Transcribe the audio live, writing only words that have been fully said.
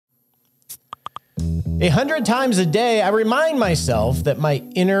100 times a day, I remind myself that my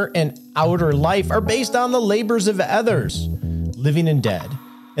inner and outer life are based on the labors of others, living and dead.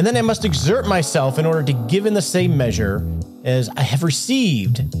 And then I must exert myself in order to give in the same measure as I have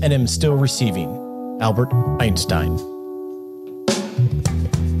received and am still receiving. Albert Einstein.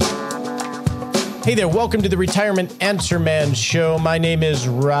 Hey there, welcome to the Retirement Answer Man Show. My name is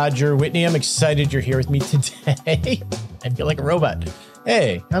Roger Whitney. I'm excited you're here with me today. I feel like a robot.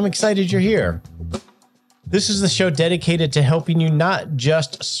 Hey, I'm excited you're here. This is the show dedicated to helping you not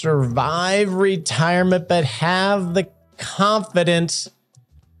just survive retirement, but have the confidence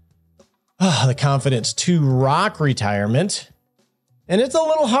to rock retirement. And it's a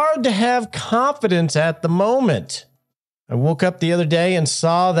little hard to have confidence at the moment. I woke up the other day and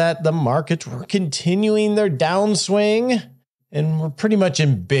saw that the markets were continuing their downswing, and we're pretty much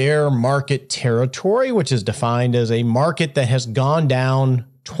in bear market territory, which is defined as a market that has gone down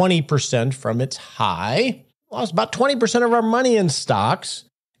 20% from its high. Lost about 20% of our money in stocks.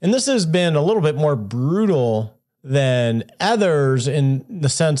 And this has been a little bit more brutal than others in the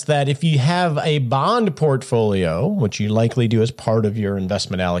sense that if you have a bond portfolio, which you likely do as part of your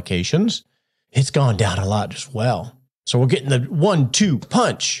investment allocations, it's gone down a lot as well. So we're getting the 1-2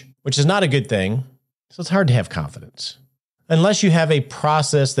 punch, which is not a good thing. So it's hard to have confidence. Unless you have a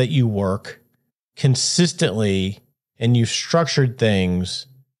process that you work consistently and you've structured things,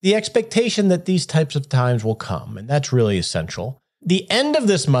 the expectation that these types of times will come, and that's really essential. The end of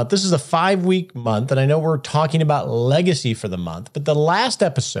this month, this is a 5-week month, and I know we're talking about legacy for the month, but the last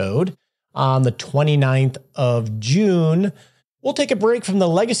episode on the 29th of June, we'll take a break from the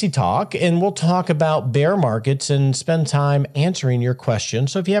legacy talk and we'll talk about bear markets and spend time answering your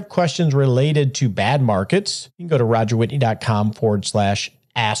questions. So if you have questions related to bad markets, you can go to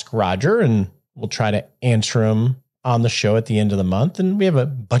rogerwhitney.com/ask Roger, and we'll try to answer them on the show at the end of the month. And we have a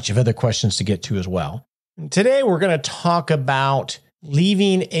bunch of other questions to get to as well. And today, we're going to talk about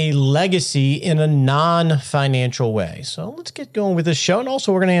leaving a legacy in a non-financial way. So let's get going with this show. And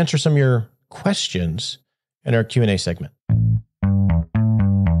also, we're going to answer some of your questions in our Q&A segment.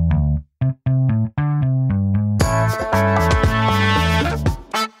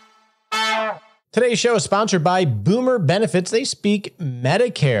 Today's show is sponsored by Boomer Benefits. They speak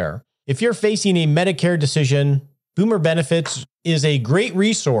Medicare. If you're facing a Medicare decision, Boomer Benefits is a great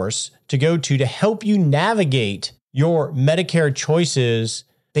resource to go to help you navigate your Medicare choices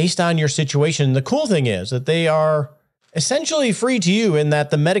based on your situation. The cool thing is that they are essentially free to you in that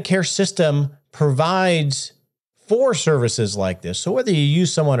the Medicare system provides for services like this. So whether you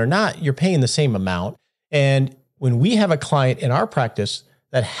use someone or not, you're paying the same amount. And when we have a client in our practice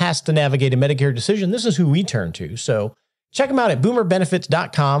that has to navigate a Medicare decision, this is who we turn to. So check them out at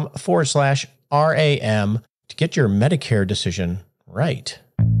boomerbenefits.com/RAM to get your Medicare decision right.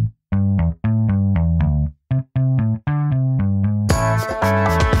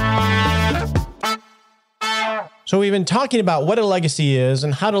 So we've been talking about what a legacy is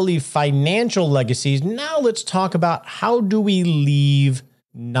and how to leave financial legacies. Now let's talk about how do we leave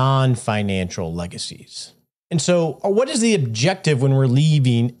non-financial legacies. And so what is the objective when we're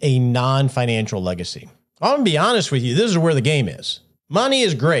leaving a non-financial legacy? I'm going to be honest with you. This is where the game is. Money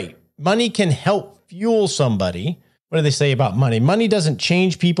is great. Money can help fuel somebody. What do they say about money? Money doesn't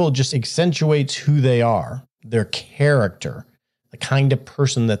change people, it just accentuates who they are, their character, the kind of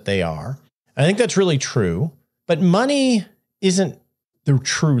person that they are. I think that's really true. But money isn't the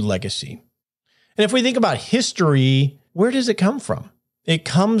true legacy. And if we think about history, where does it come from? It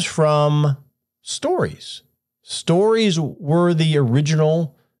comes from stories. Stories were the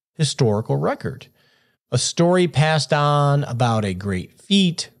original historical record. A story passed on about a great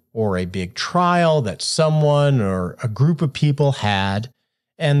feat or a big trial that someone or a group of people had,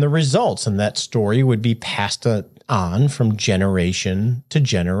 and the results in that story would be passed on from generation to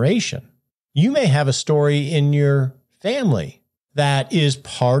generation. You may have a story in your family that is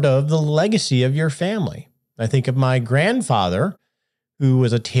part of the legacy of your family. I think of my grandfather, who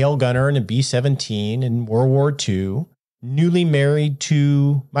was a tail gunner in a B-17 in World War II, newly married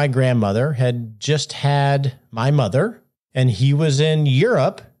to my grandmother, had just had my mother, and he was in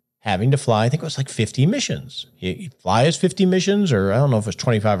Europe having to fly, I think it was like 50 missions. He'd fly his 50 missions, or I don't know if it was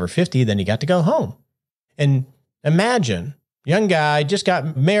 25 or 50, then he got to go home. And imagine, young guy, just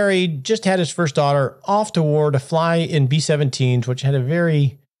got married, just had his first daughter, off to war to fly in B-17s, which had a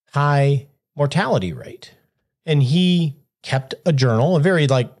very high mortality rate. And he kept a journal, a very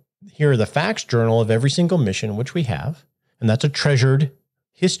here are the facts journal of every single mission, which we have. And that's a treasured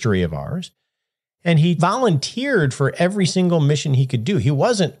history of ours. And he volunteered for every single mission he could do. He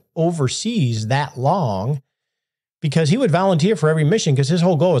wasn't overseas that long. because he would volunteer for every mission because his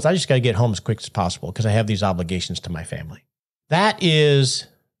whole goal is I just got to get home as quick as possible because I have these obligations to my family. That is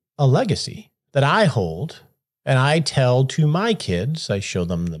a legacy that I hold and I tell to my kids. I show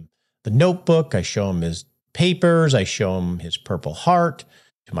them the notebook. I show them his papers. I show them his Purple Heart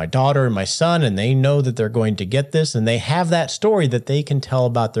to my daughter and my son, and they know that they're going to get this. And they have that story that they can tell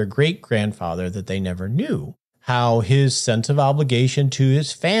about their great-grandfather that they never knew, how his sense of obligation to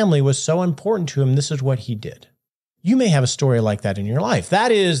his family was so important to him. This is what he did. You may have a story like that in your life.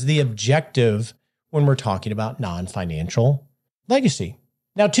 That is the objective when we're talking about non-financial legacy.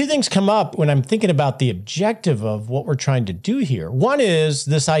 Now, two things come up when I'm thinking about the objective of what we're trying to do here. One is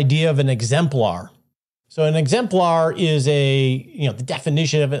this idea of an exemplar. So an exemplar is the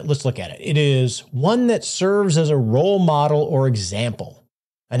definition of it. Let's look at it. It is one that serves as a role model or example,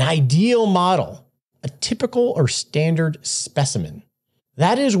 an ideal model, a typical or standard specimen.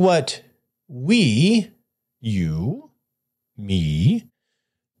 That is what we, you, me,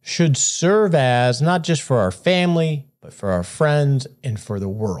 should serve as, not just for our family, but for our friends and for the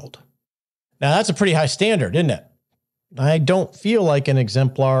world. Now, that's a pretty high standard, isn't it? I don't feel like an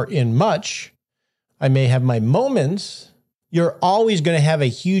exemplar in much. I may have my moments. You're always going to have a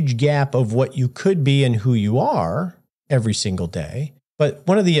huge gap of what you could be and who you are every single day. But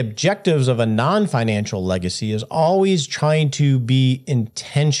one of the objectives of a non-financial legacy is always trying to be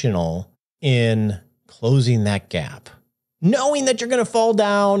intentional in closing that gap. Knowing that you're going to fall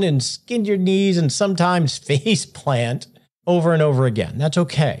down and skin your knees and sometimes face plant over and over again. That's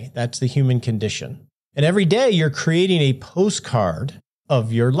okay. That's the human condition. And every day you're creating a postcard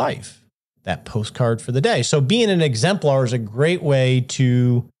of your life, that postcard for the day. So being an exemplar is a great way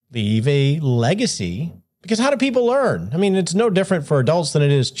to leave a legacy, because how do people learn? I mean, it's no different for adults than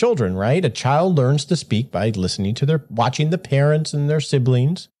it is children, right? A child learns to speak by watching the parents and their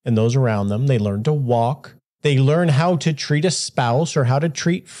siblings and those around them. They learn to walk. They learn how to treat a spouse or how to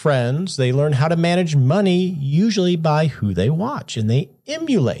treat friends. They learn how to manage money, usually by who they watch, and they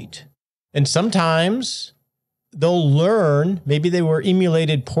emulate. And sometimes they'll learn, maybe they were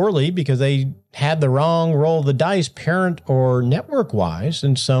emulated poorly because they had the wrong roll of the dice, parent or network-wise,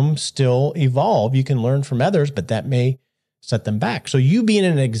 and some still evolve. You can learn from others, but that may set them back. So you being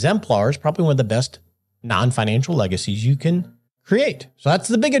an exemplar is probably one of the best non-financial legacies you can create. So that's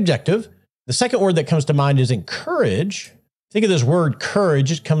the big objective. The second word that comes to mind is encourage. Think of this word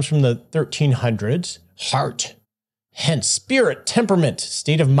courage. It comes from the 1300s. Heart, hence spirit, temperament,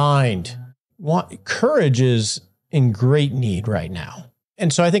 state of mind. Courage is in great need right now.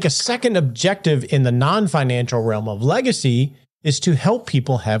 And so I think a second objective in the non-financial realm of legacy is to help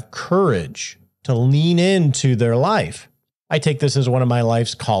people have courage, to lean into their life. I take this as one of my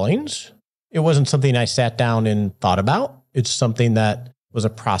life's callings. It wasn't something I sat down and thought about. It's something that was a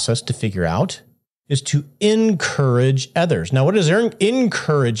process to figure out, is to encourage others. Now, what does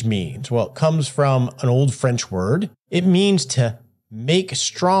encourage means? Well, it comes from an old French word. It means to make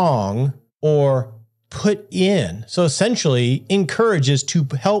strong or put in. So essentially, encourage is to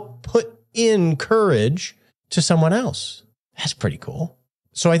help put in courage to someone else. That's pretty cool.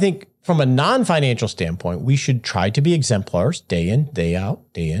 So I think from a non-financial standpoint, we should try to be exemplars day in, day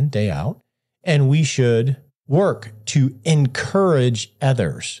out, day in, day out. And we should work to encourage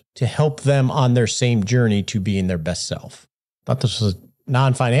others, to help them on their same journey to being their best self. Thought this was a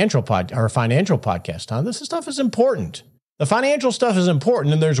non-financial or a financial podcast, huh? This stuff is important. The financial stuff is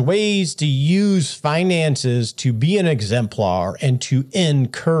important, and there's ways to use finances to be an exemplar and to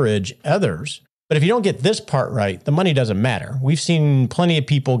encourage others. But if you don't get this part right, the money doesn't matter. We've seen plenty of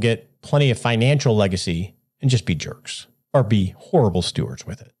people get plenty of financial legacy and just be jerks or be horrible stewards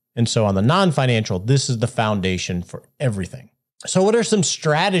with it. And so on the non-financial, this is the foundation for everything. So what are some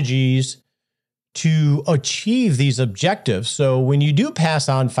strategies to achieve these objectives? So when you do pass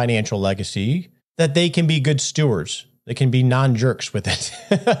on financial legacy, that they can be good stewards. They can be non-jerks with it,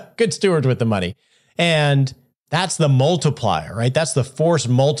 good stewards with the money. And that's the multiplier, right? That's the force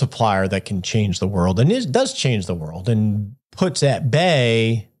multiplier that can change the world. And it does change the world and puts at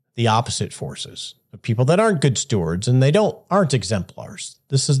bay the opposite forces. The people that aren't good stewards and they aren't exemplars.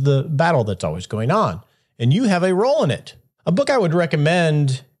 This is the battle that's always going on. And you have a role in it. A book I would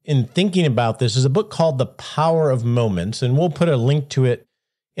recommend in thinking about this is a book called The Power of Moments. And we'll put a link to it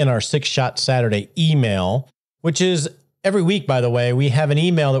in our 6-Shot Saturday email, which is every week, by the way. We have an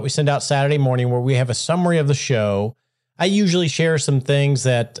email that we send out Saturday morning where we have a summary of the show. I usually share some things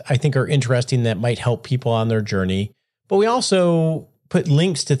that I think are interesting that might help people on their journey. But we also put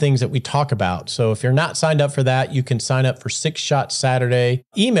links to things that we talk about. So if you're not signed up for that, you can sign up for 6-Shot Saturday.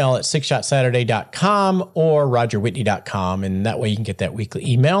 Email at 6shotsaturday.com or rogerwhitney.com. And that way you can get that weekly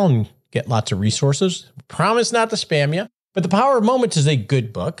email and get lots of resources. Promise not to spam you. But The Power of Moments is a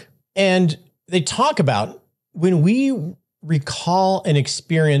good book. And they talk about when we recall an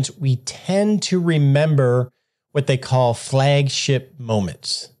experience, we tend to remember what they call flagship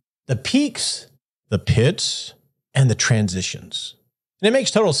moments. The peaks, the pits, and the transitions. And it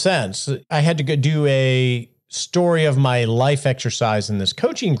makes total sense. I had to go do a story of my life exercise in this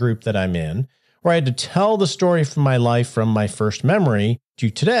coaching group that I'm in, where I had to tell the story from my life from my first memory to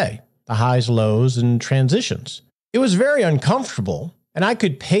today, the highs, lows, and transitions. It was very uncomfortable, and I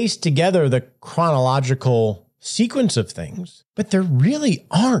could paste together the chronological sequence of things, but there really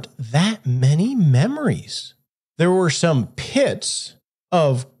aren't that many memories. There were some pits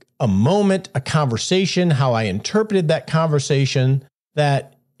of a moment, a conversation, how I interpreted that conversation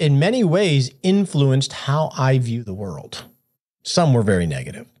that in many ways influenced how I view the world. Some were very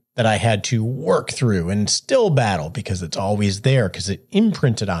negative that I had to work through and still battle because it's always there because it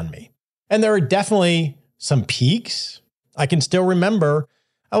imprinted on me. And there are definitely some peaks. I can still remember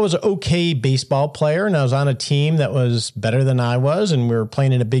I was an okay baseball player and I was on a team that was better than I was and we were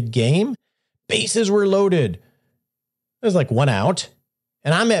playing in a big game. Bases were loaded. There's like one out.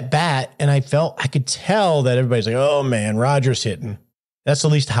 And I'm at bat and I could tell that everybody's like, oh man, Roger's hitting. That's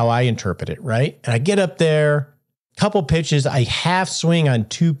at least how I interpret it, right? And I get up there, couple pitches, I half swing on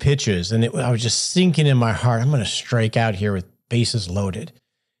 2 pitches. And I was just sinking in my heart, I'm going to strike out here with bases loaded.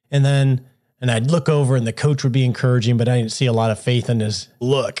 And I'd look over and the coach would be encouraging, but I didn't see a lot of faith in his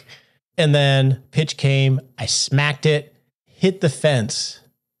look. And then pitch came, I smacked it, hit the fence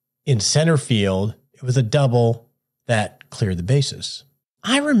in center field. It was a double that cleared the bases.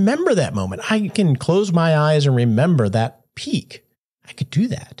 I remember that moment. I can close my eyes and remember that peak. I could do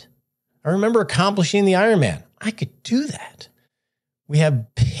that. I remember accomplishing the Ironman. I could do that. We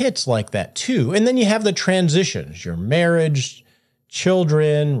have pits like that too. And then you have the transitions, your marriage,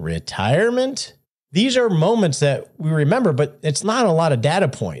 children, retirement. These are moments that we remember, but it's not a lot of data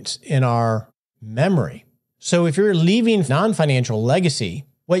points in our memory. So if you're leaving non-financial legacy,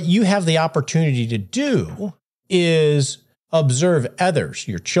 what you have the opportunity to do is observe others,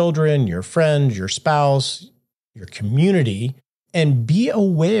 your children, your friends, your spouse, your community, and be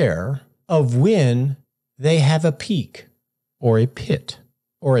aware of when they have a peak or a pit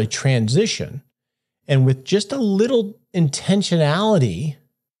or a transition. And with just a little intentionality,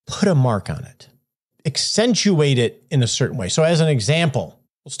 put a mark on it. Accentuate it in a certain way. So as an example,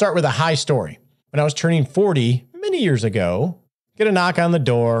 we'll start with a high story. When I was turning 40 many years ago, get a knock on the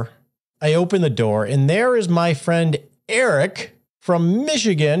door. I open the door and there is my friend Eric from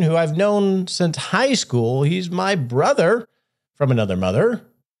Michigan, who I've known since high school. He's my brother from another mother,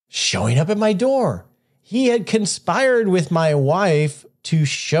 showing up at my door. He had conspired with my wife to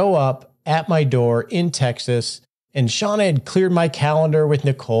show up at my door in Texas. And Shauna had cleared my calendar with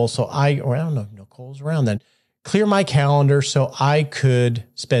Nicole. I don't know if Nicole's around then, clear my calendar so I could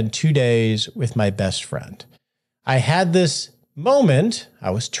spend 2 days with my best friend. I had this moment. I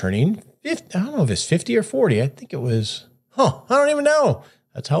was turning 50. I don't know if it's 50 or 40. I think it was, I don't even know.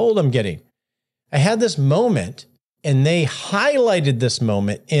 That's how old I'm getting. I had this moment and they highlighted this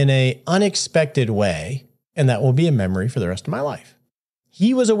moment in an unexpected way. And that will be a memory for the rest of my life.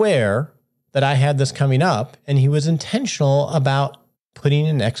 He was aware that I had this coming up and he was intentional about putting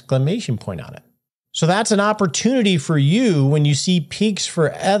an exclamation point on it. So that's an opportunity for you when you see peaks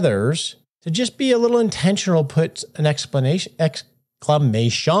for others to just be a little intentional, put an exclamation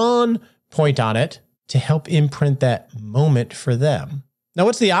point on it to help imprint that moment for them. Now,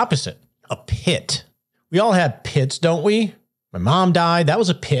 what's the opposite? A pit. We all have pits, don't we? My mom died. That was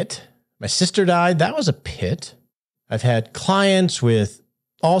a pit. My sister died. That was a pit. I've had clients with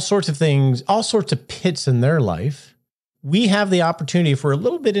all sorts of things, all sorts of pits in their life. We have the opportunity, if we're a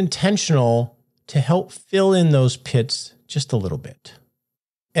little bit intentional, to help fill in those pits just a little bit.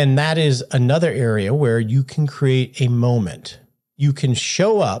 And that is another area where you can create a moment. You can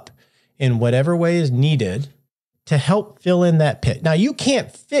show up in whatever way is needed to help fill in that pit. Now, you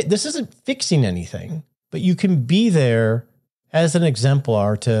can't this isn't fixing anything, but you can be there as an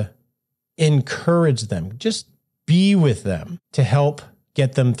exemplar to encourage them. Just be with them to help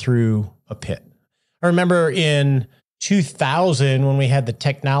get them through a pit. I remember in 2000 when we had the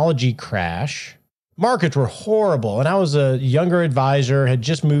technology crash, markets were horrible. And I was a younger advisor, had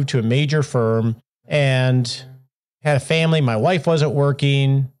just moved to a major firm and had a family. My wife wasn't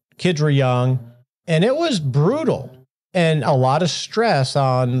working, kids were young, and it was brutal. And a lot of stress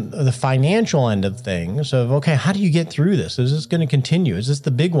on the financial end of things of, okay, how do you get through this? Is this going to continue? Is this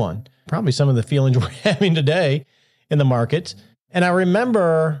the big one? Probably some of the feelings we're having today in the markets. And I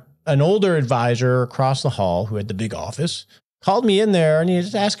remember an older advisor across the hall who had the big office called me in there and he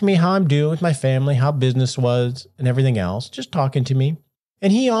was asking me how I'm doing with my family, how business was and everything else, just talking to me.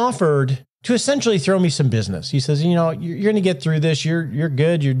 And he offered to essentially throw me some business. He says, you're going to get through this. You're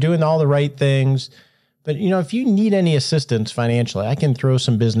good. You're doing all the right things. But, if you need any assistance financially, I can throw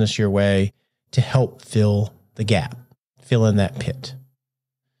some business your way to help fill the gap, fill in that pit.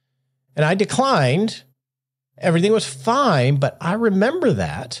 And I declined. Everything was fine, but I remember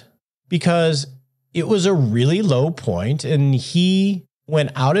that because it was a really low point and he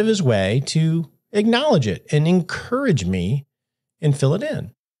went out of his way to acknowledge it and encourage me and fill it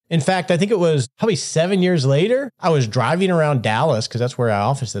in. In fact, I think it was probably 7 years later, I was driving around Dallas because that's where I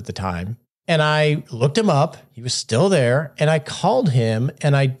officed at the time. And I looked him up. He was still there. And I called him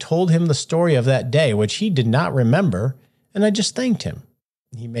and I told him the story of that day, which he did not remember. And I just thanked him.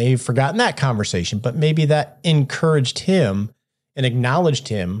 He may have forgotten that conversation, but maybe that encouraged him and acknowledged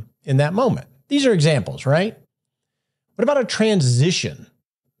him in that moment. These are examples, right? What about a transition?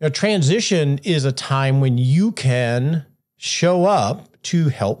 A transition is a time when you can show up to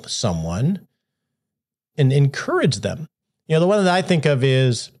help someone and encourage them. The one that I think of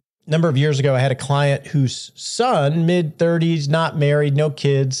is a number of years ago, I had a client whose son, mid-30s, not married, no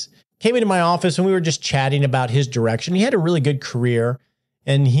kids, came into my office and we were just chatting about his direction. He had a really good career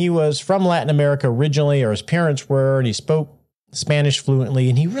and he was from Latin America originally, or his parents were, and he spoke Spanish fluently,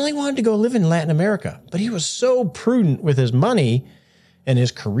 and he really wanted to go live in Latin America. But he was so prudent with his money and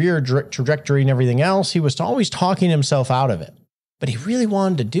his career trajectory and everything else, he was always talking himself out of it. But he really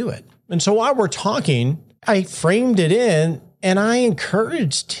wanted to do it. And so while we're talking, I framed it in and I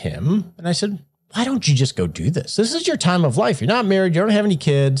encouraged him. And I said, why don't you just go do this? This is your time of life. You're not married. You don't have any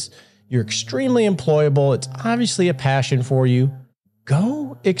kids. You're extremely employable. It's obviously a passion for you.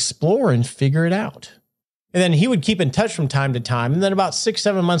 Go explore and figure it out. And then he would keep in touch from time to time. And then about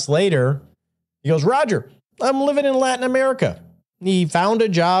 6-7 months later, he goes, Roger, I'm living in Latin America. He found a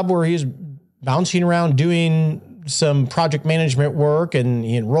job where he's bouncing around doing some project management work. And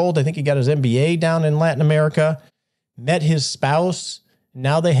he enrolled, I think he got his MBA down in Latin America, met his spouse.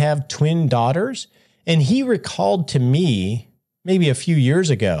 Now they have twin daughters. And he recalled to me maybe a few years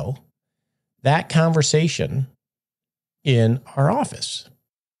ago, that conversation in our office.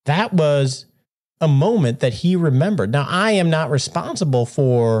 That was a moment that he remembered. Now, I am not responsible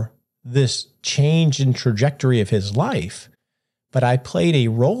for this change in trajectory of his life, but I played a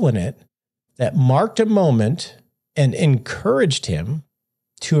role in it that marked a moment and encouraged him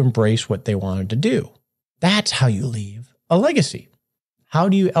to embrace what they wanted to do. That's how you leave a legacy. How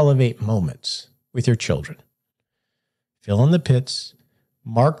do you elevate moments with your children? Fill in the pits,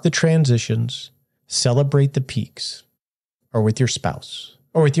 mark the transitions, celebrate the peaks, or with your spouse,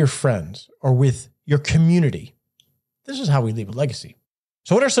 or with your friends, or with your community. This is how we leave a legacy.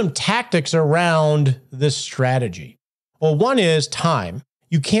 So what are some tactics around this strategy? Well, one is time.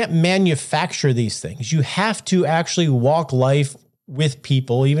 You can't manufacture these things. You have to actually walk life with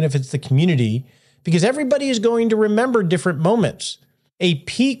people, even if it's the community, because everybody is going to remember different moments. A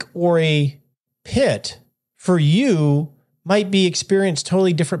peak or a pit for you might be experienced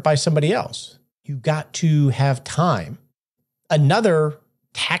totally different by somebody else. You've got to have time. Another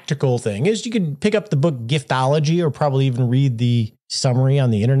tactical thing is you could pick up the book Giftology or probably even read the summary on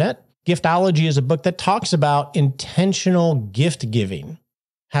the internet. Giftology is a book that talks about intentional gift giving,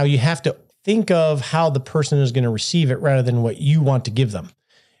 how you have to think of how the person is going to receive it rather than what you want to give them.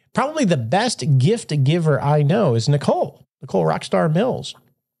 Probably the best gift giver I know is Nicole Rockstar Mills.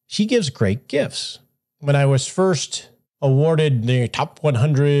 She gives great gifts. When I was first awarded the top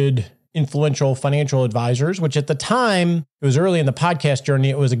 100 influential financial advisors, which at the time, it was early in the podcast journey,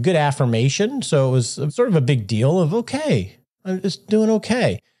 it was a good affirmation. So it was sort of a big deal of, okay, I'm just doing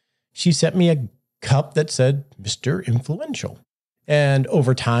okay. She sent me a cup that said, Mr. Influential. And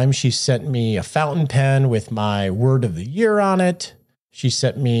over time, she sent me a fountain pen with my word of the year on it. She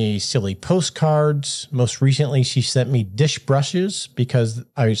sent me silly postcards. Most recently, she sent me dish brushes because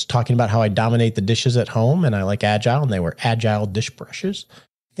I was talking about how I dominate the dishes at home and I like Agile, and they were Agile dish brushes.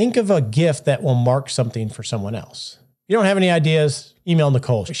 Think of a gift that will mark something for someone else. If you don't have any ideas, email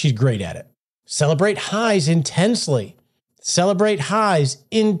Nicole. She's great at it. Celebrate highs intensely. Celebrate highs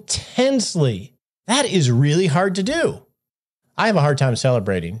intensely. That is really hard to do. I have a hard time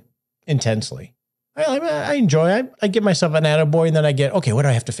celebrating intensely. I enjoy it. I give myself an attaboy and then I get, okay, what do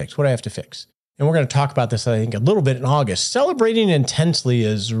I have to fix? What do I have to fix? And we're going to talk about this, I think, a little bit in August. Celebrating intensely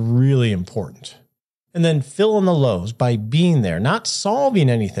is really important. And then fill in the lows by being there, not solving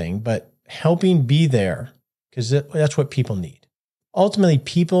anything, but helping be there, because that's what people need. Ultimately,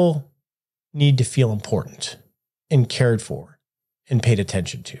 people need to feel important and cared for and paid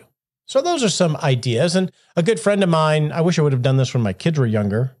attention to. So those are some ideas. And a good friend of mine, I wish I would have done this when my kids were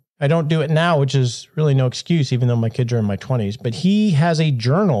younger. I don't do it now, which is really no excuse, even though my kids are in my 20s. But he has a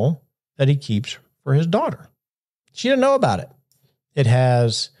journal that he keeps for his daughter. She didn't know about it. It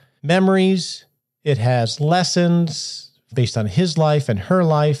has memories. It has lessons based on his life and her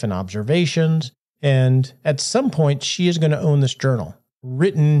life and observations. And at some point, she is going to own this journal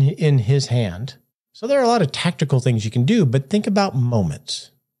written in his hand. So there are a lot of tactical things you can do, but think about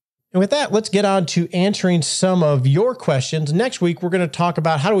moments. And with that, let's get on to answering some of your questions. Next week, we're going to talk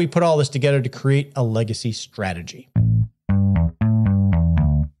about how do we put all this together to create a legacy strategy.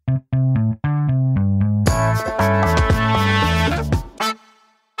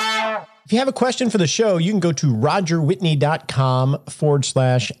 If you have a question for the show, you can go to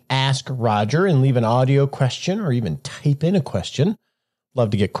rogerwhitney.com/ask Roger and leave an audio question or even type in a question. Love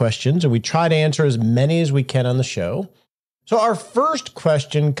to get questions, and we try to answer as many as we can on the show. So our first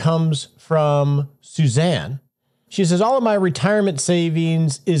question comes from Suzanne. She says, all of my retirement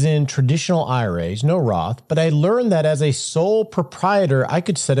savings is in traditional IRAs, no Roth, but I learned that as a sole proprietor, I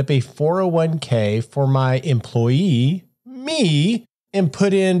could set up a 401k for my employee, me, and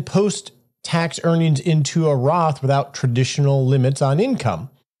put in post-tax earnings into a Roth without traditional limits on income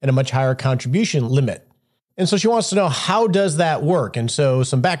and a much higher contribution limit. And so she wants to know, how does that work? And so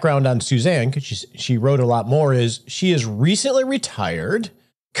some background on Suzanne, because she wrote a lot more, is she is recently retired.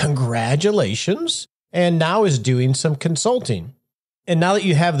 Congratulations. And now is doing some consulting. And now that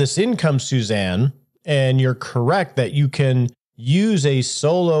you have this income, Suzanne, and you're correct that you can use a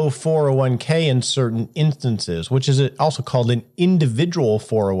solo 401k in certain instances, which is also called an individual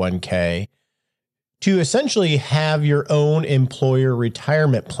 401k, to essentially have your own employer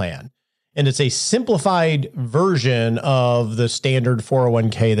retirement plan. And it's a simplified version of the standard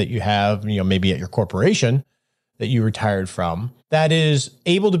 401k that you have, maybe at your corporation that you retired from, that is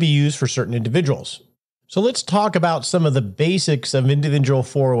able to be used for certain individuals. So let's talk about some of the basics of individual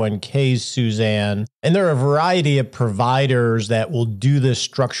 401ks, Suzanne. And there are a variety of providers that will do this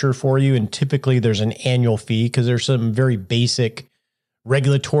structure for you. And typically there's an annual fee because there's some very basic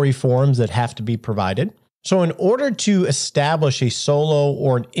regulatory forms that have to be provided. So in order to establish a solo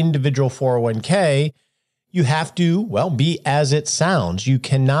or an individual 401k, you have to, be as it sounds. You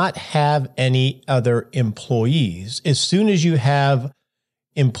cannot have any other employees. As soon as you have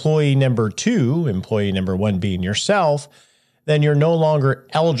employee number 2, employee number 1 being yourself, then you're no longer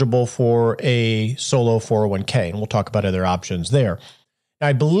eligible for a solo 401k. And we'll talk about other options there. Now,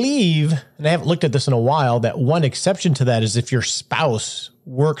 I believe, and I haven't looked at this in a while, that one exception to that is if your spouse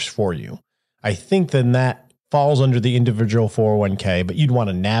works for you. I think then that falls under the individual 401k, but you'd want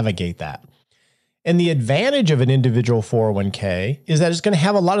to navigate that. And the advantage of an individual 401k is that it's going to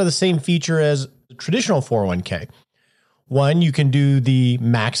have a lot of the same feature as the traditional 401k. One, you can do the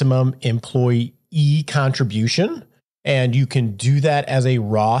maximum employee contribution, and you can do that as a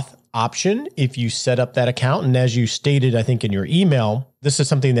Roth option if you set up that account. And as you stated, I think in your email, this is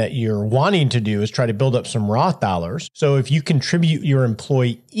something that you're wanting to do, is try to build up some Roth dollars. So if you contribute your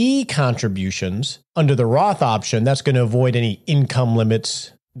employee contributions under the Roth option, that's going to avoid any income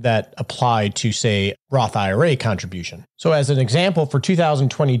limits that apply to, say, Roth IRA contribution. So as an example, for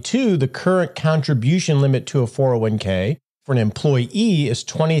 2022, the current contribution limit to a 401k for an employee is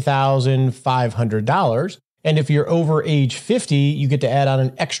 $20,500. And if you're over age 50, you get to add on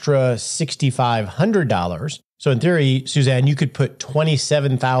an extra $6,500. So in theory, Suzanne, you could put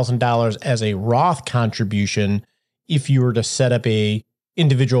 $27,000 as a Roth contribution if you were to set up a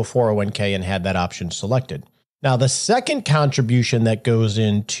individual 401k and had that option selected. Now, the second contribution that goes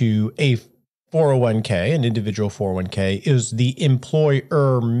into a 401k, an individual 401k, is the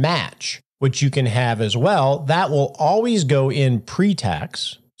employer match, which you can have as well. That will always go in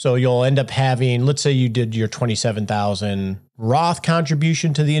pre-tax. So you'll end up having, let's say you did your $27,000 Roth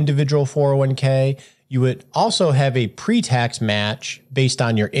contribution to the individual 401k. You would also have a pre-tax match based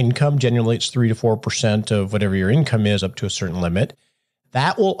on your income. Generally, it's 3 to 4% of whatever your income is up to a certain limit.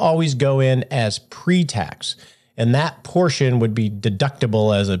 That will always go in as pre-tax. And that portion would be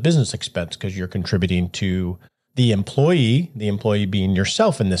deductible as a business expense because you're contributing to the employee being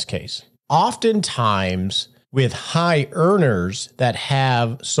yourself in this case. Oftentimes, with high earners that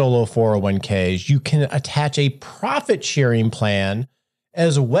have solo 401ks, you can attach a profit sharing plan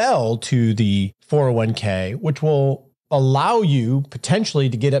as well to the 401k, which will allow you potentially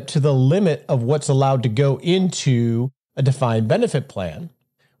to get up to the limit of what's allowed to go into a defined benefit plan,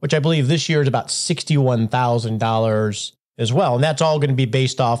 which I believe this year is about $61,000 as well. And that's all going to be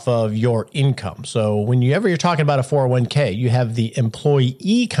based off of your income. So whenever you're talking about a 401k, you have the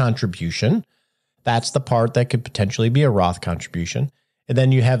employee contribution. That's the part that could potentially be a Roth contribution. and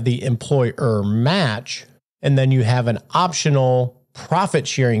then you have the employer match, and then you have an optional profit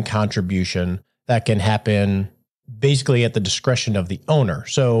sharing contribution that can happen basically at the discretion of the owner.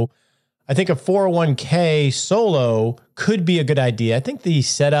 So I think a 401k solo could be a good idea. I think the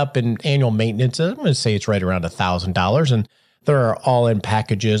setup and annual maintenance, I'm going to say it's right around $1,000. And there are all-in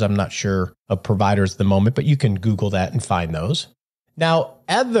packages. I'm not sure of providers at the moment, but you can Google that and find those. Now,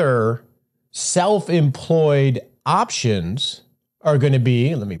 other self-employed options are going to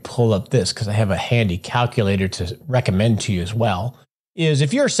be, let me pull up this because I have a handy calculator to recommend to you as well, is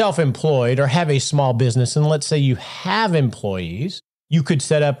if you're self-employed or have a small business, and let's say you have employees, you could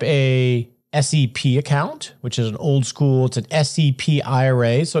set up a SEP account, which is an old school, it's an SEP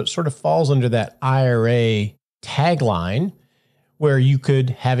IRA. So it sort of falls under that IRA tagline where you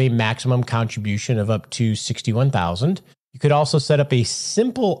could have a maximum contribution of up to $61,000. You could also set up a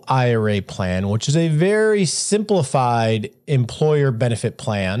simple IRA plan, which is a very simplified employer benefit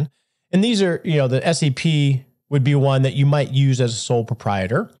plan. And these are, the SEP would be one that you might use as a sole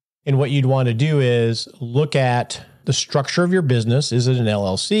proprietor. And what you'd want to do is look at the structure of your business. Is it an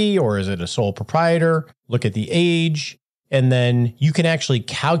LLC or is it a sole proprietor? Look at the age, and then you can actually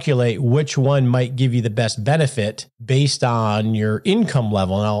calculate which one might give you the best benefit based on your income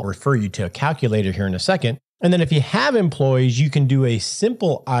level. And I'll refer you to a calculator here in a second. And then if you have employees, you can do a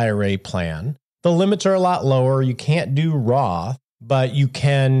simple IRA plan. The limits are a lot lower. You can't do Roth, but you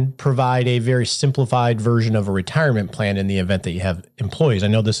can provide a very simplified version of a retirement plan in the event that you have employees. I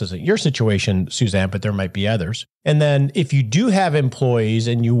know this isn't your situation, Suzanne, but there might be others. And then if you do have employees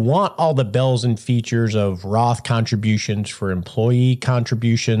and you want all the bells and features of Roth contributions for employee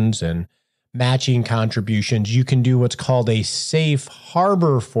contributions and matching contributions, you can do what's called a safe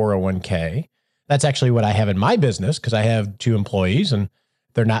harbor 401k. That's actually what I have in my business because I have 2 employees and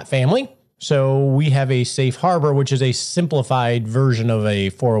they're not family. So we have a safe harbor, which is a simplified version of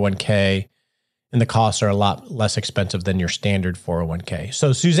a 401k, and the costs are a lot less expensive than your standard 401k.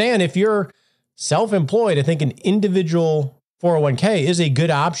 So Suzanne, if you're self-employed, I think an individual 401k is a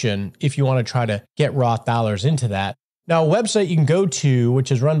good option if you want to try to get Roth dollars into that. Now, a website you can go to,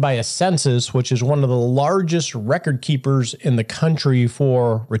 which is run by a census, which is one of the largest record keepers in the country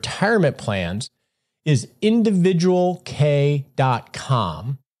for retirement plans, is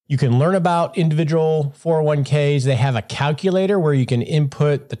individualk.com. You can learn about individual 401ks. They have a calculator where you can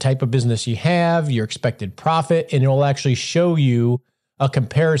input the type of business you have, your expected profit, and it will actually show you a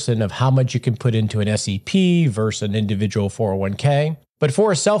comparison of how much you can put into an SEP versus an individual 401k. But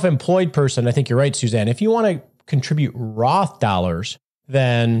for a self-employed person, I think you're right, Suzanne. If you want to contribute Roth dollars,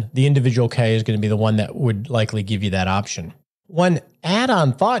 then the individual K is going to be the one that would likely give you that option. One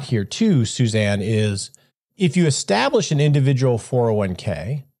add-on thought here too, Suzanne, is if you establish an individual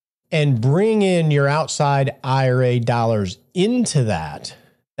 401k and bring in your outside IRA dollars into that,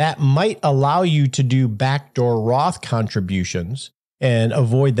 that might allow you to do backdoor Roth contributions and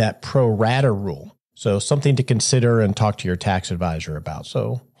avoid that pro rata rule. So something to consider and talk to your tax advisor about.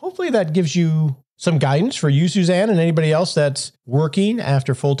 So hopefully that gives you some guidance for you, Suzanne, and anybody else that's working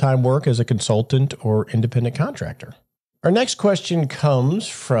after full-time work as a consultant or independent contractor. Our next question comes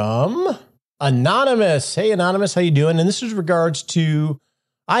from Anonymous. Hey, Anonymous, how you doing? And this is regards to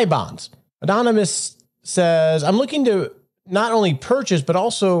I-bonds. Anonymous says, I'm looking to not only purchase, but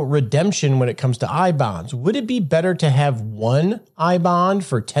also redemption when it comes to I-bonds. Would it be better to have one I-bond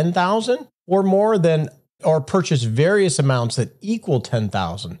for $10,000 or more or purchase various amounts that equal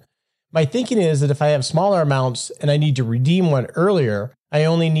 $10,000? My thinking is that if I have smaller amounts and I need to redeem one earlier, I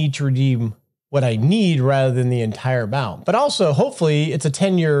only need to redeem what I need rather than the entire amount. But also, hopefully, it's a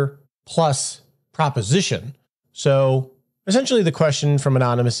 10-year plus proposition. So essentially, the question from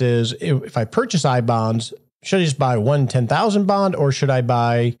Anonymous is, if I purchase I-bonds, should I just buy one 10,000 bond or should I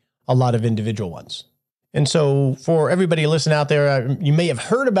buy a lot of individual ones? And so for everybody listening out there, you may have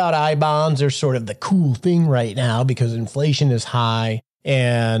heard about I-bonds. They're sort of the cool thing right now because inflation is high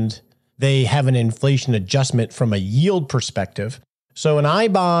and they have an inflation adjustment from a yield perspective. So an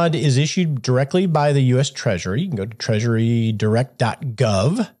I-bond is issued directly by the U.S. Treasury. You can go to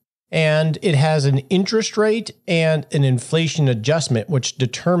treasurydirect.gov, and it has an interest rate and an inflation adjustment, which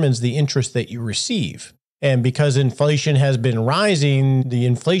determines the interest that you receive. And because inflation has been rising, the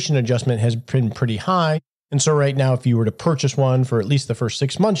inflation adjustment has been pretty high. And so right now, if you were to purchase one for at least the first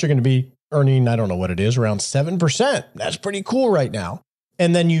 6 months, you're going to be earning, I don't know what it is, around 7%. That's pretty cool right now.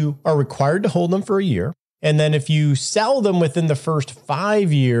 And then you are required to hold them for a year. And then if you sell them within the first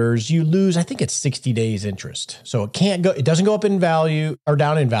 5 years, you lose, I think it's 60 days interest. So it doesn't go up in value or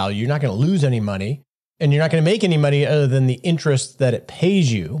down in value. You're not going to lose any money and you're not going to make any money other than the interest that it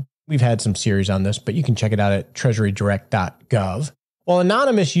pays you. We've had some series on this, but you can check it out at treasurydirect.gov. Well,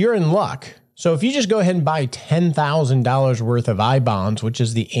 Anonymous, you're in luck. So if you just go ahead and buy $10,000 worth of I bonds, which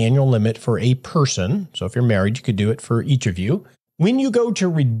is the annual limit for a person. So if you're married, you could do it for each of you. When you go to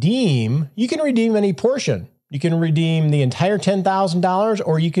redeem, you can redeem any portion. You can redeem the entire $10,000,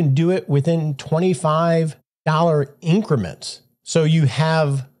 or you can do it within $25 increments. So you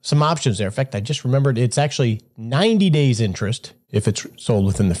have some options there. In fact, I just remembered it's actually 90 days interest if it's sold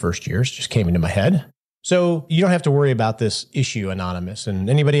within the first year. It just came into my head. So you don't have to worry about this issue, Anonymous. And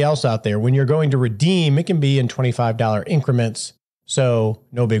anybody else out there, when you're going to redeem, it can be in $25 increments. So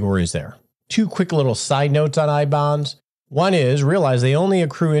no big worries there. Two quick little side notes on I bonds. One is realize they only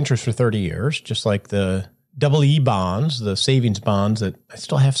accrue interest for 30 years, just like the double E bonds, the savings bonds that I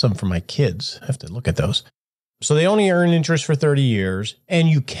still have some for my kids. I have to look at those. So they only earn interest for 30 years, and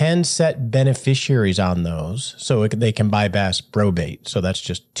you can set beneficiaries on those so they can bypass probate. So that's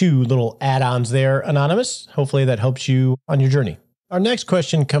just two little add-ons there, Anonymous. Hopefully that helps you on your journey. Our next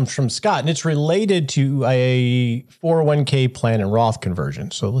question comes from Scott, and it's related to a 401k plan and Roth conversion.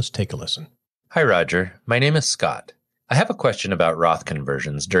 So let's take a listen. Hi, Roger. My name is Scott. I have a question about Roth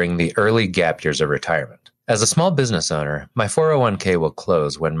conversions during the early gap years of retirement. As a small business owner, my 401k will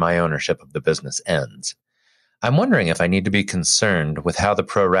close when my ownership of the business ends. I'm wondering if I need to be concerned with how the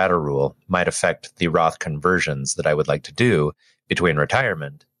pro rata rule might affect the Roth conversions that I would like to do between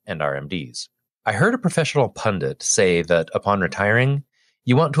retirement and RMDs. I heard a professional pundit say that upon retiring,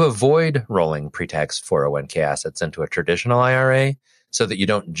 you want to avoid rolling pre-tax 401k assets into a traditional IRA so that you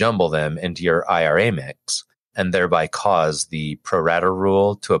don't jumble them into your IRA mix and thereby cause the pro rata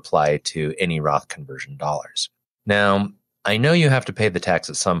rule to apply to any Roth conversion dollars. Now, I know you have to pay the tax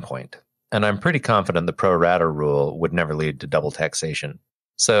at some point, and I'm pretty confident the pro rata rule would never lead to double taxation.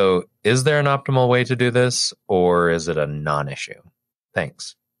 So is there an optimal way to do this, or is it a non-issue?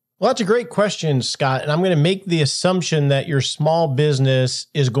 Thanks. Well, that's a great question, Scott. And I'm going to make the assumption that your small business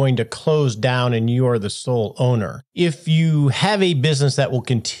is going to close down and you are the sole owner. If you have a business that will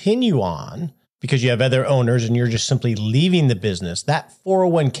continue on because you have other owners and you're just simply leaving the business, that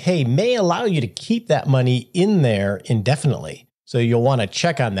 401k may allow you to keep that money in there indefinitely. So you'll want to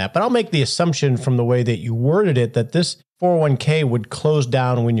check on that. But I'll make the assumption from the way that you worded it that this 401k would close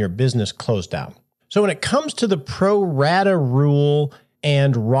down when your business closed down. So when it comes to the pro rata rule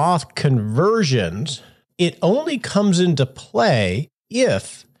and Roth conversions, it only comes into play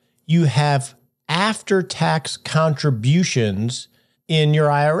if you have after-tax contributions in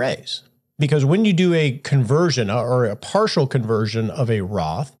your IRAs. Because when you do a conversion or a partial conversion of a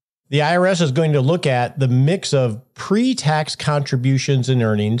Roth, the IRS is going to look at the mix of pre-tax contributions and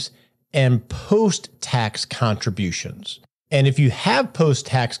earnings and post-tax contributions. And if you have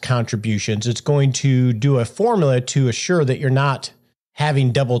post-tax contributions, it's going to do a formula to assure that you're not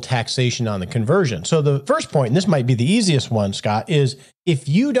having double taxation on the conversion. So the first point, and this might be the easiest one, Scott, is if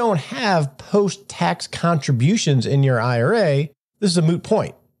you don't have post-tax contributions in your IRA, this is a moot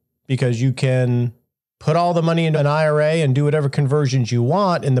point because you can put all the money into an IRA and do whatever conversions you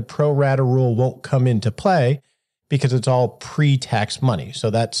want, and the pro rata rule won't come into play because it's all pre-tax money.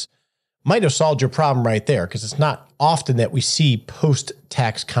 So that's might have solved your problem right there because it's not often that we see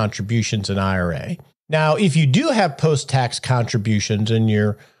post-tax contributions in IRA. Now, if you do have post-tax contributions and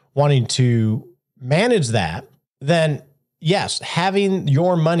you're wanting to manage that, then yes, having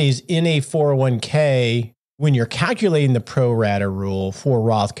your monies in a 401k when you're calculating the pro rata rule for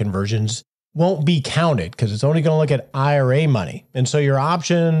Roth conversions won't be counted because it's only going to look at IRA money. And so your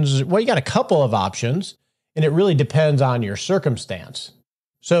options, well, you got a couple of options, and it really depends on your circumstance.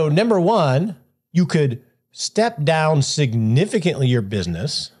 So number one, you could step down significantly your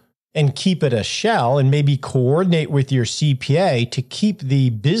business and keep it a shell and maybe coordinate with your CPA to keep the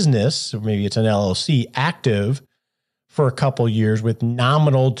business, or maybe it's an LLC, active for a couple years with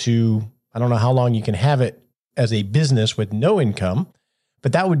nominal to, I don't know how long you can have it as a business with no income,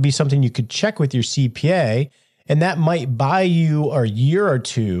 but that would be something you could check with your CPA, and that might buy you a year or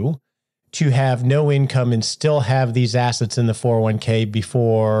two to have no income and still have these assets in the 401k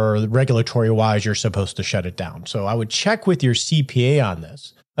before regulatory-wise you're supposed to shut it down. So I would check with your CPA on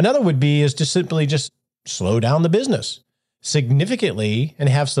this. Another would be is to simply just slow down the business significantly and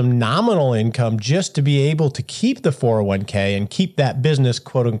have some nominal income just to be able to keep the 401k and keep that business,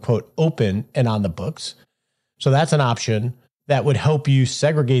 quote unquote, open and on the books. So that's an option that would help you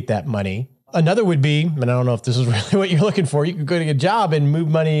segregate that money. Another would be, and I don't know if this is really what you're looking for, you could go to a job and move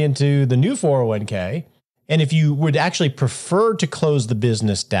money into the new 401k. And if you would actually prefer to close the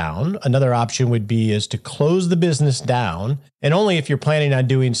business down, another option would be is to close the business down. And only if you're planning on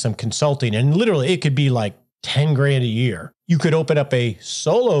doing some consulting, and literally it could be like 10 grand a year. You could open up a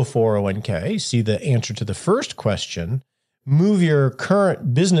solo 401k, see the answer to the first question, move your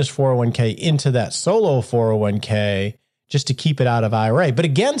current business 401k into that solo 401k just to keep it out of IRA. But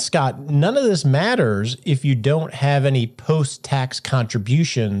again, Scott, none of this matters if you don't have any post-tax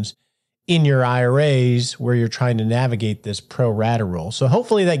contributions in your IRAs where you're trying to navigate this pro rata rule. So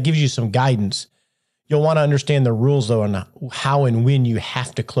hopefully that gives you some guidance. You'll want to understand the rules, though, on how and when you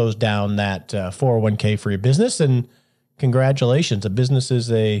have to close down that 401k for your business. And congratulations, a business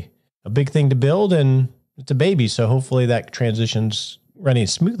is a big thing to build, and it's a baby. So hopefully that transition's running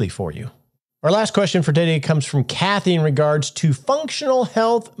smoothly for you. Our last question for today comes from Kathy in regards to functional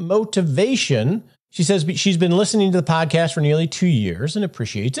health motivation. She says she's been listening to the podcast for nearly 2 years and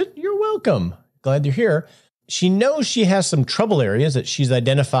appreciates it. You're welcome. Glad you're here. She knows she has some trouble areas that she's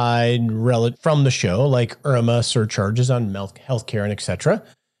identified from the show, like IRMA surcharges on healthcare and et cetera.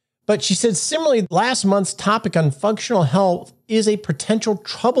 But she said, similarly, last month's topic on functional health is a potential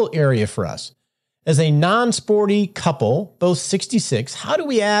trouble area for us. As a non-sporty couple, both 66, how do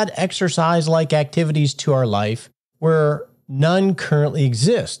we add exercise-like activities to our life where none currently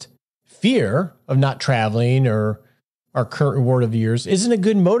exist? Fear of not traveling or our current reward of years isn't a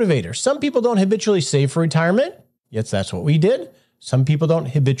good motivator. Some people don't habitually save for retirement, yet that's what we did. Some people don't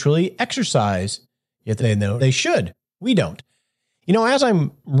habitually exercise, yet they know they should. We don't. You know, as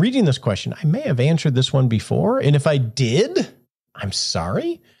I'm reading this question, I may have answered this one before, and if I did, I'm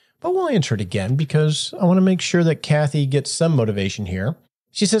sorry, but we'll answer it again because I want to make sure that Kathy gets some motivation here.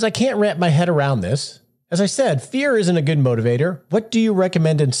 She says, I can't wrap my head around this. As I said, fear isn't a good motivator. What do you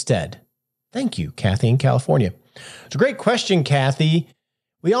recommend instead? Thank you, Kathy in California. It's a great question, Kathy.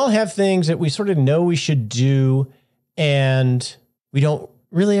 We all have things that we sort of know we should do, and we don't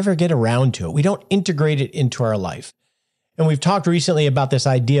really ever get around to it. We don't integrate it into our life. And we've talked recently about this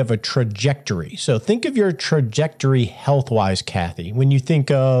idea of a trajectory. So think of your trajectory health-wise, Kathy. When you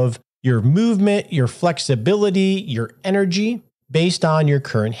think of your movement, your flexibility, your energy based on your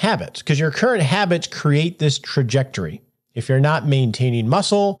current habits, because your current habits create this trajectory. If you're not maintaining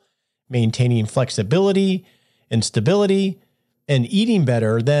muscle, maintaining flexibility and stability and eating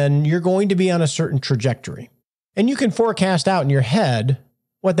better, then you're going to be on a certain trajectory. And you can forecast out in your head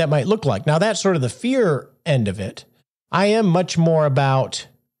what that might look like. Now, that's sort of the fear end of it. I am much more about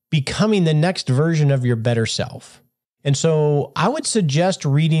becoming the next version of your better self. And so I would suggest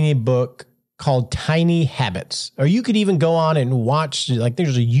reading a book called Tiny Habits, or you could even go on and watch, like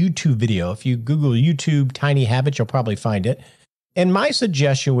there's a YouTube video. If you Google YouTube Tiny Habits, you'll probably find it. And my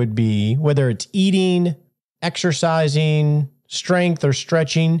suggestion would be, whether it's eating, exercising, strength, or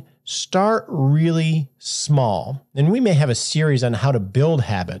stretching, start really small. And we may have a series on how to build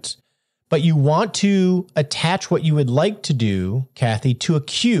habits, but you want to attach what you would like to do, Kathy, to a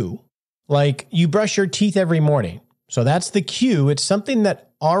cue. Like you brush your teeth every morning. So that's the cue. It's something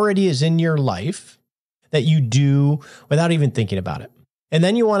that already is in your life that you do without even thinking about it. And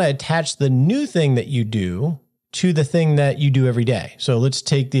then you want to attach the new thing that you do to the thing that you do every day. So let's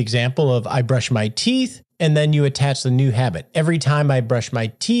take the example of I brush my teeth, and then you attach the new habit. Every time I brush my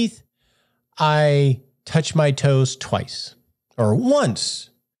teeth, I touch my toes twice or once.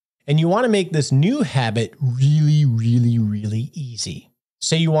 And you want to make this new habit really, really, really easy.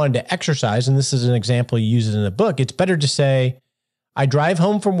 Say you wanted to exercise, and this is an example you use in the book. It's better to say, I drive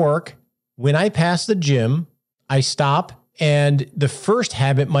home from work. When I pass the gym, I stop. And the first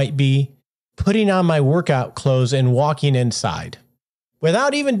habit might be putting on my workout clothes and walking inside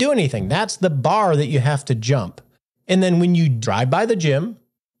without even doing anything. That's the bar that you have to jump. And then when you drive by the gym,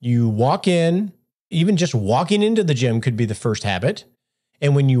 you walk in, even just walking into the gym could be the first habit.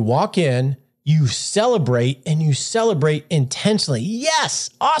 And when you walk in, you celebrate, and you celebrate intensely. Yes,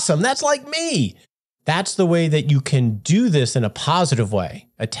 awesome. That's like me. That's the way that you can do this in a positive way.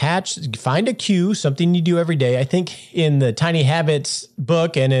 Find a cue, something you do every day. I think in the Tiny Habits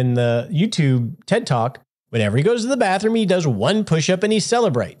book and in the YouTube TED Talk, whenever he goes to the bathroom, he does one push-up and he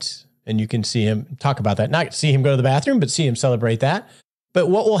celebrates. And you can see him talk about that. Not see him go to the bathroom, but see him celebrate that. But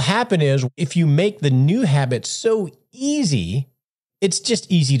what will happen is if you make the new habit so easy, it's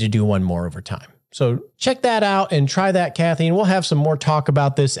just easy to do one more over time. So check that out and try that, Kathy. And we'll have some more talk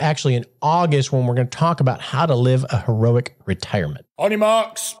about this actually in August when we're going to talk about how to live a heroic retirement. On your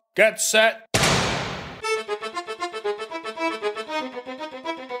marks, get set.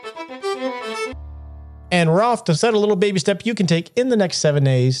 And we're off to set a little baby step you can take in the next 7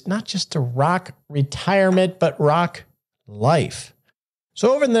 days, not just to rock retirement, but rock life.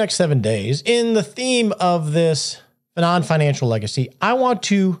 So over the next 7 days, in the theme of this non-financial legacy, I want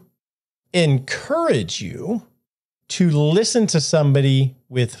to encourage you to listen to somebody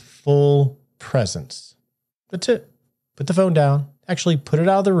with full presence. That's it. Put the phone down. Actually, put it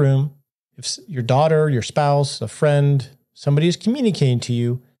out of the room. If your daughter, your spouse, a friend, somebody is communicating to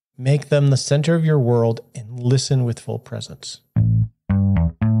you, make them the center of your world and listen with full presence.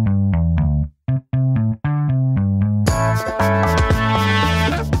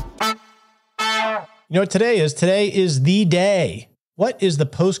 You know what today is? Today is the day. What is the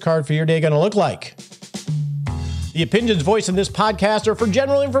postcard for your day going to look like? The opinions voiced in this podcast are for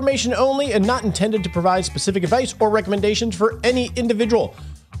general information only and not intended to provide specific advice or recommendations for any individual.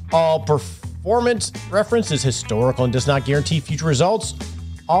 All performance reference is historical and does not guarantee future results.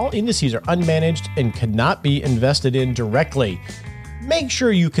 All indices are unmanaged and cannot be invested in directly. Make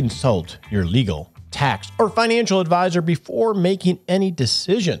sure you consult your legal, tax, or financial advisor before making any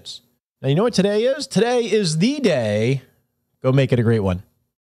decisions. Now, you know what today is? Today is the day. Go make it a great one.